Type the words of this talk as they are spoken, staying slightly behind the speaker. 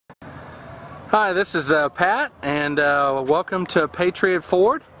Hi, this is Pat, and welcome to Patriot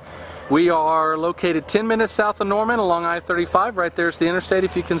Ford. We are located 10 minutes south of Norman along I-35. Right there's the interstate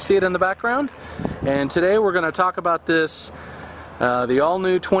if you can see it in the background. And today we're going to talk about this, the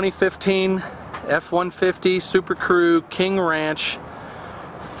all-new 2015 F-150 SuperCrew King Ranch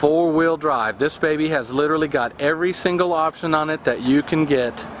four-wheel drive. This baby has literally got every single option on it that you can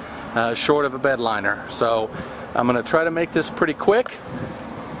get short of a bed liner. So I'm going to try to make this pretty quick.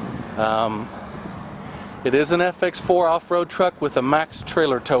 It is an FX4 off-road truck with a max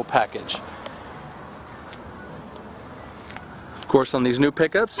trailer tow package. Of course, on these new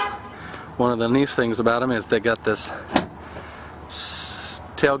pickups, one of the neat things about them is they got this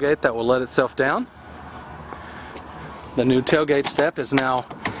tailgate that will let itself down. The new tailgate step is now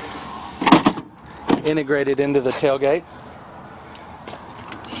integrated into the tailgate.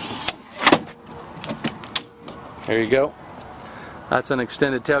 There you go. That's an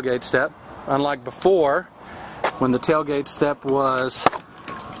extended tailgate step. Unlike before, when the tailgate step was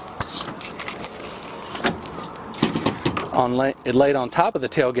it laid on top of the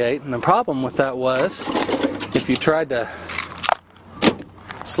tailgate, and the problem with that was if you tried to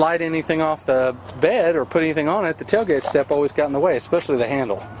slide anything off the bed or put anything on it, the tailgate step always got in the way, especially the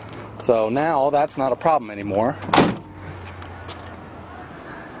handle. So now that's not a problem anymore.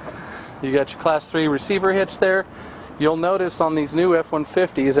 You got your Class 3 receiver hitch there. You'll notice on these new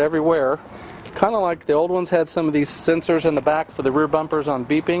F-150s everywhere, kind of like the old ones had some of these sensors in the back for the rear bumpers on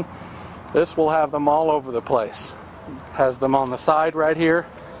beeping, this will have them all over the place. Has them on the side right here,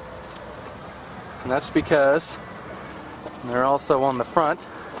 and that's because they're also on the front,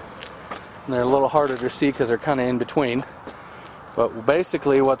 and they're a little harder to see because they're kind of in between. But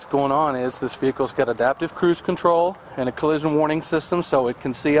basically what's going on is this vehicle's got adaptive cruise control and a collision warning system, so it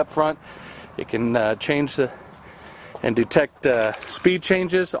can see up front, it can change and detect speed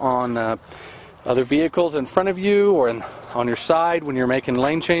changes on other vehicles in front of you or on your side when you're making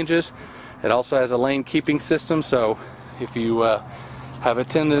lane changes. It also has a lane keeping system, so if you have a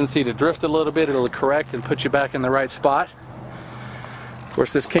tendency to drift a little bit, it'll correct and put you back in the right spot. Of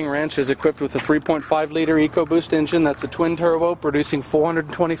course, this King Ranch is equipped with a 3.5 liter EcoBoost engine. That's a twin turbo producing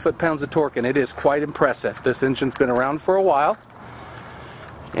 420 foot-pounds of torque, and it is quite impressive. This engine's been around for a while,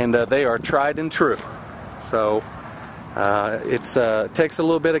 and they are tried and true. So it takes a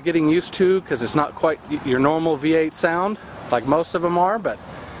little bit of getting used to because it's not quite your normal V8 sound like most of them are, but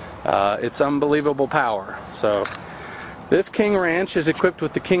it's unbelievable power. So this King Ranch is equipped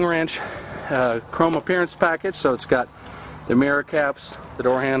with the King Ranch Chrome Appearance Package, so it's got the mirror caps, the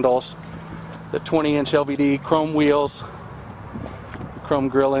door handles, the 20-inch LVD chrome wheels, the chrome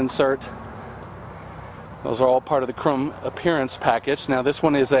grille insert. Those are all part of the Chrome Appearance Package. Now this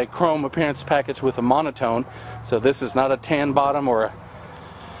one is a Chrome Appearance Package with a monotone, so this is not a tan bottom or a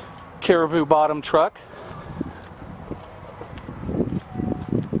caribou bottom truck.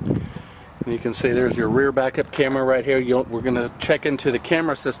 And you can see there's your rear backup camera right here. We're going to check into the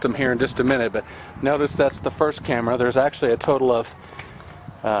camera system here in just a minute, but notice that's the first camera. There's actually a total of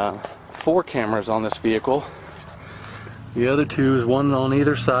 4 cameras on this vehicle. The other two is one on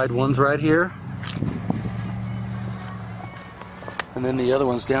either side. One's right here, and then the other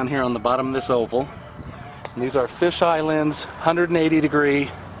one's down here on the bottom of this oval. And these are fisheye lens 180-degree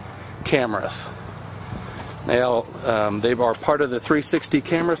cameras. They are part of the 360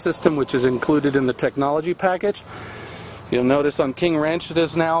 camera system, which is included in the technology package. You'll notice on King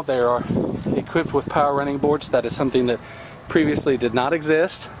Ranches now they are equipped with power running boards. That is something that previously did not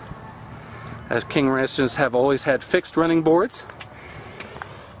exist, as King Ranches have always had fixed running boards.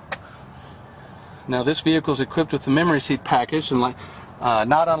 Now this vehicle is equipped with the memory seat package, and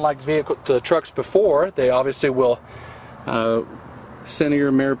not unlike the trucks before, they obviously will center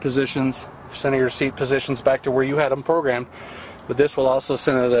your mirror positions, center your seat positions back to where you had them programmed, but this will also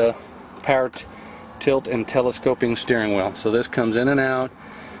center the power tilt and telescoping steering wheel. So this comes in and out,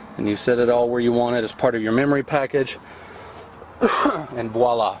 and you set it all where you want it as part of your memory package, and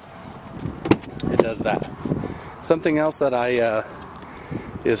voila, it does that. Something else that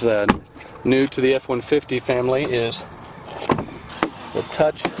is new to the F-150 family is the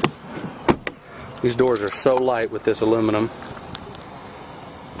touch. These doors are so light with this aluminum.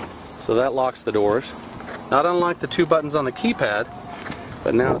 So that locks the doors. Not unlike the 2 buttons on the keypad,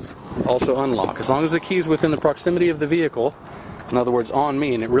 but now it's also unlock. As long as the key is within the proximity of the vehicle, in other words on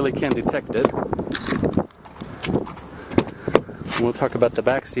me, and it really can detect it. We'll talk about the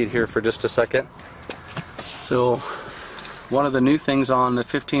back seat here for just a second. So one of the new things on the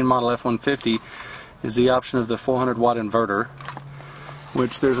 15 model F-150 is the option of the 400 watt inverter,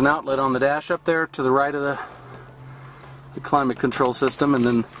 which there's an outlet on the dash up there to the right of the climate control system, and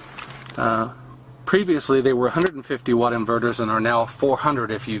then Previously they were 150 watt inverters and are now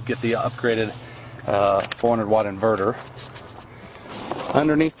 400 if you get the upgraded 400 watt inverter.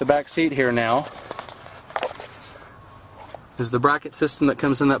 Underneath the back seat here now is the bracket system that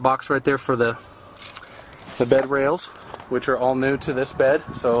comes in that box right there for the bed rails, which are all new to this bed.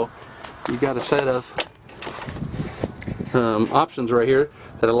 So you got a set of options right here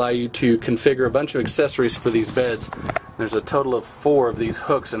that allow you to configure a bunch of accessories for these beds. There's a total of 4 of these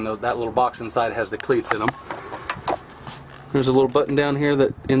hooks, and that little box inside has the cleats in them. There's a little button down here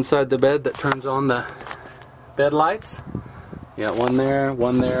that inside the bed that turns on the bed lights. You got one there,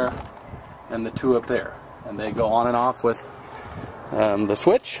 and the 2 up there, and they go on and off with the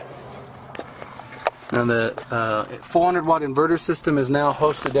switch. And the 400 watt inverter system is now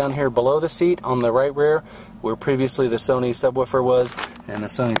hosted down here below the seat on the right rear, where previously the Sony subwoofer was, and the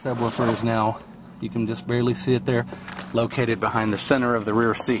Sony subwoofer is now, you can just barely see it there, located behind the center of the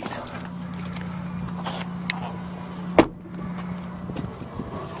rear seat.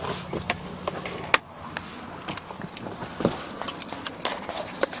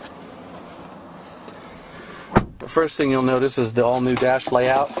 The first thing you'll notice is the all-new dash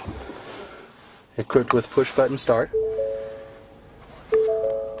layout, equipped with push-button start.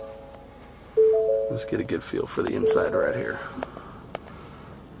 Let's get a good feel for the inside right here.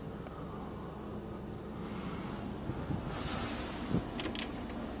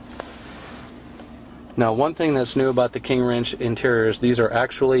 Now, one thing that's new about the King Ranch interiors, these are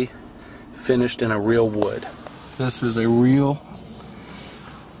actually finished in a real wood. This is a real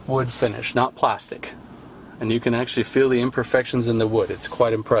wood finish, not plastic. And you can actually feel the imperfections in the wood. It's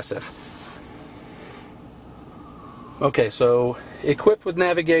quite impressive. Okay, so equipped with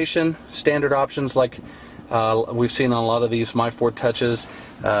navigation, standard options like we've seen on a lot of these My Ford Touches.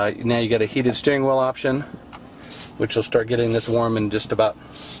 Now you got a heated steering wheel option, which will start getting this warm in just about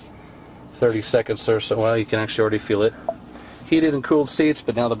 30 seconds or so. Well, you can actually already feel it. Heated and cooled seats,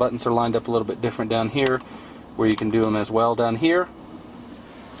 but now the buttons are lined up a little bit different down here, where you can do them as well down here.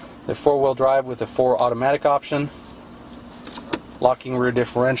 The 4-wheel drive with a 4 automatic option, locking rear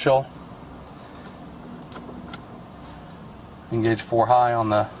differential, engage 4 high on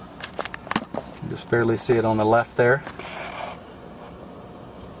the, you can just barely see it on the left there.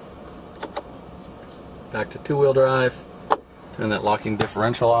 Back to 2-wheel drive, turn that locking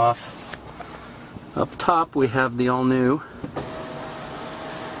differential off. Up top we have the all-new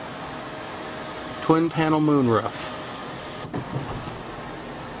twin panel moonroof.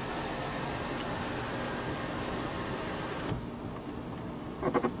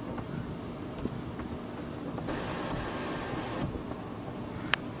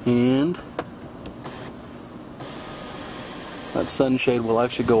 And that sunshade will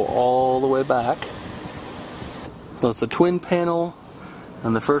actually go all the way back. So it's a twin panel,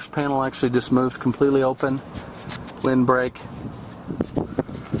 and the first panel actually just moves completely open. Windbreak.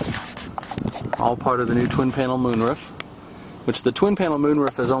 All part of the new twin panel moonroof, which the twin panel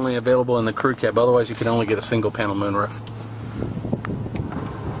moonroof is only available in the crew cab, otherwise you can only get a single panel moonroof.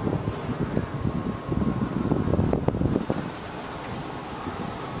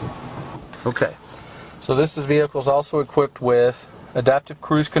 Okay, so this vehicle is also equipped with adaptive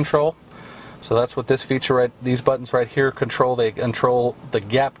cruise control. So that's what this feature, these buttons right here control. They control the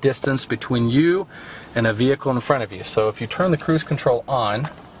gap distance between you and a vehicle in front of you. So if you turn the cruise control on,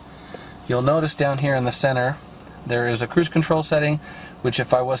 you'll notice down here in the center there is a cruise control setting, which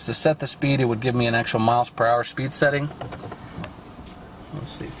if I was to set the speed, it would give me an actual miles per hour speed setting.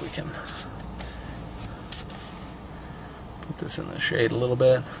 Let's see if we can put this in the shade a little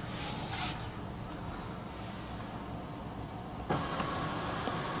bit.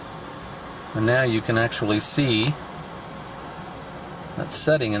 And now you can actually see that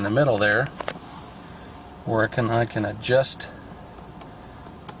setting in the middle there, where I can adjust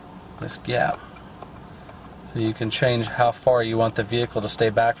this gap. So you can change how far you want the vehicle to stay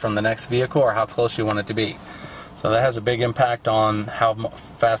back from the next vehicle, or how close you want it to be. So that has a big impact on how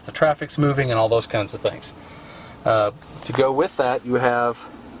fast the traffic's moving and all those kinds of things. To go with that, you have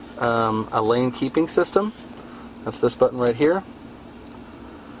a lane keeping system. That's this button right here.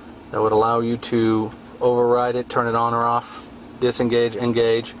 That would allow you to override it, turn it on or off, disengage,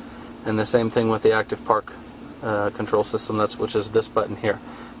 engage, and the same thing with the active park control system, which is this button here.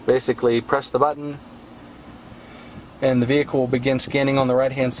 Basically, press the button, and the vehicle will begin scanning on the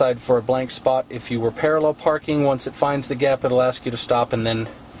right-hand side for a blank spot. If you were parallel parking, once it finds the gap, it'll ask you to stop, and then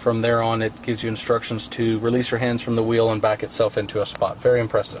from there on, it gives you instructions to release your hands from the wheel and back itself into a spot. Very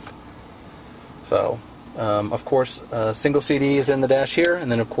impressive. So. Of course, single CD is in the dash here,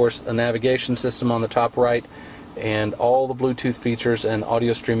 and then of course a navigation system on the top right, and all the Bluetooth features and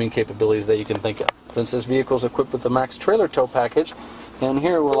audio streaming capabilities that you can think of. Since this vehicle is equipped with the Max Trailer Tow Package, and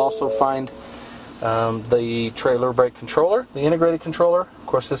here we'll also find the trailer brake controller, the integrated controller. Of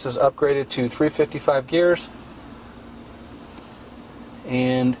course, this is upgraded to 355 gears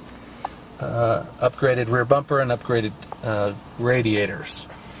and upgraded rear bumper and upgraded radiators.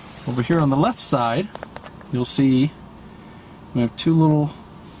 Over here on the left side, you'll see we have two little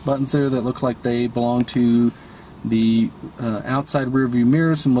buttons there that look like they belong to the outside rear view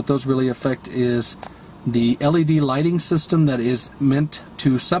mirrors, and what those really affect is the LED lighting system that is meant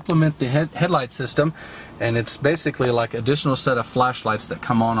to supplement the headlight system, and it's basically like additional set of flashlights that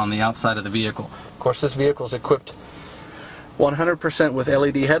come on the outside of the vehicle. Of course, this vehicle is equipped 100% with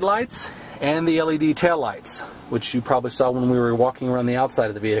LED headlights and the LED tail lights, which you probably saw when we were walking around the outside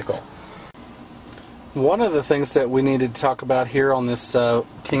of the vehicle. One of the things that we needed to talk about here on this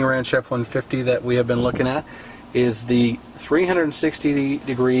King Ranch F-150 that we have been looking at is the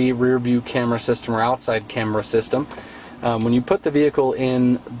 360-degree rear view camera system, or outside camera system. When you put the vehicle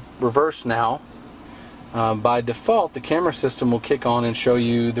in reverse now, by default the camera system will kick on and show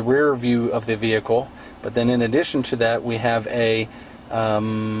you the rear view of the vehicle, but then in addition to that we have a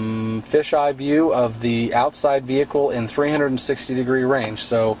fisheye view of the outside vehicle in 360-degree range.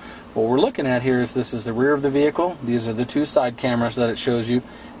 So what we're looking at here is this is the rear of the vehicle, these are the two side cameras that it shows you,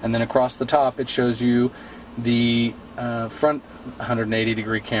 and then across the top it shows you the front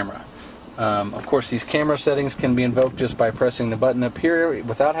 180-degree camera. Of course, these camera settings can be invoked just by pressing the button up here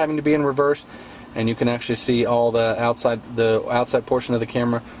without having to be in reverse, and you can actually see all the outside portion of the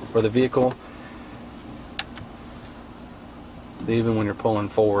camera for the vehicle, even when you're pulling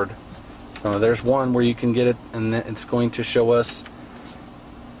forward. So there's one where you can get it, and it's going to show us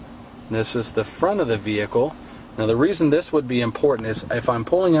this is the front of the vehicle. Now the reason this would be important is if I'm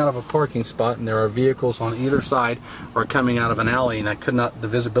pulling out of a parking spot and there are vehicles on either side or coming out of an alley and the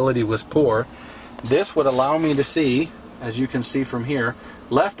visibility was poor, this would allow me to see, as you can see from here,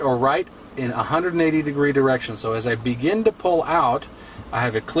 left or right in 180-degree direction. So as I begin to pull out, I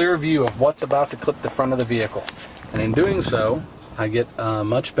have a clear view of what's about to clip the front of the vehicle. And in doing so, I get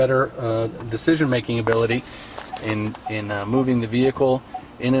much better decision-making ability in moving the vehicle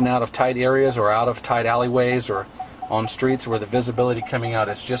in and out of tight areas or out of tight alleyways or on streets where the visibility coming out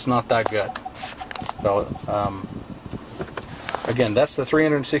is just not that good. So again, that's the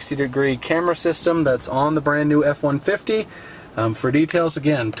 360-degree camera system that's on the brand new F-150. For details,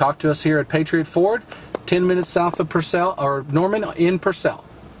 again, talk to us here at Patriot Ford, 10 minutes south of Purcell, or Norman in Purcell.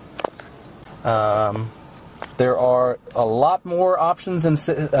 There are a lot more options and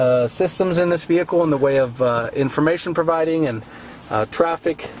systems in this vehicle in the way of information providing and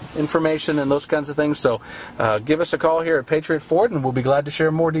traffic information and those kinds of things. So give us a call here at Patriot Ford and we'll be glad to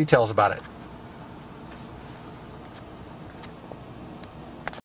share more details about it.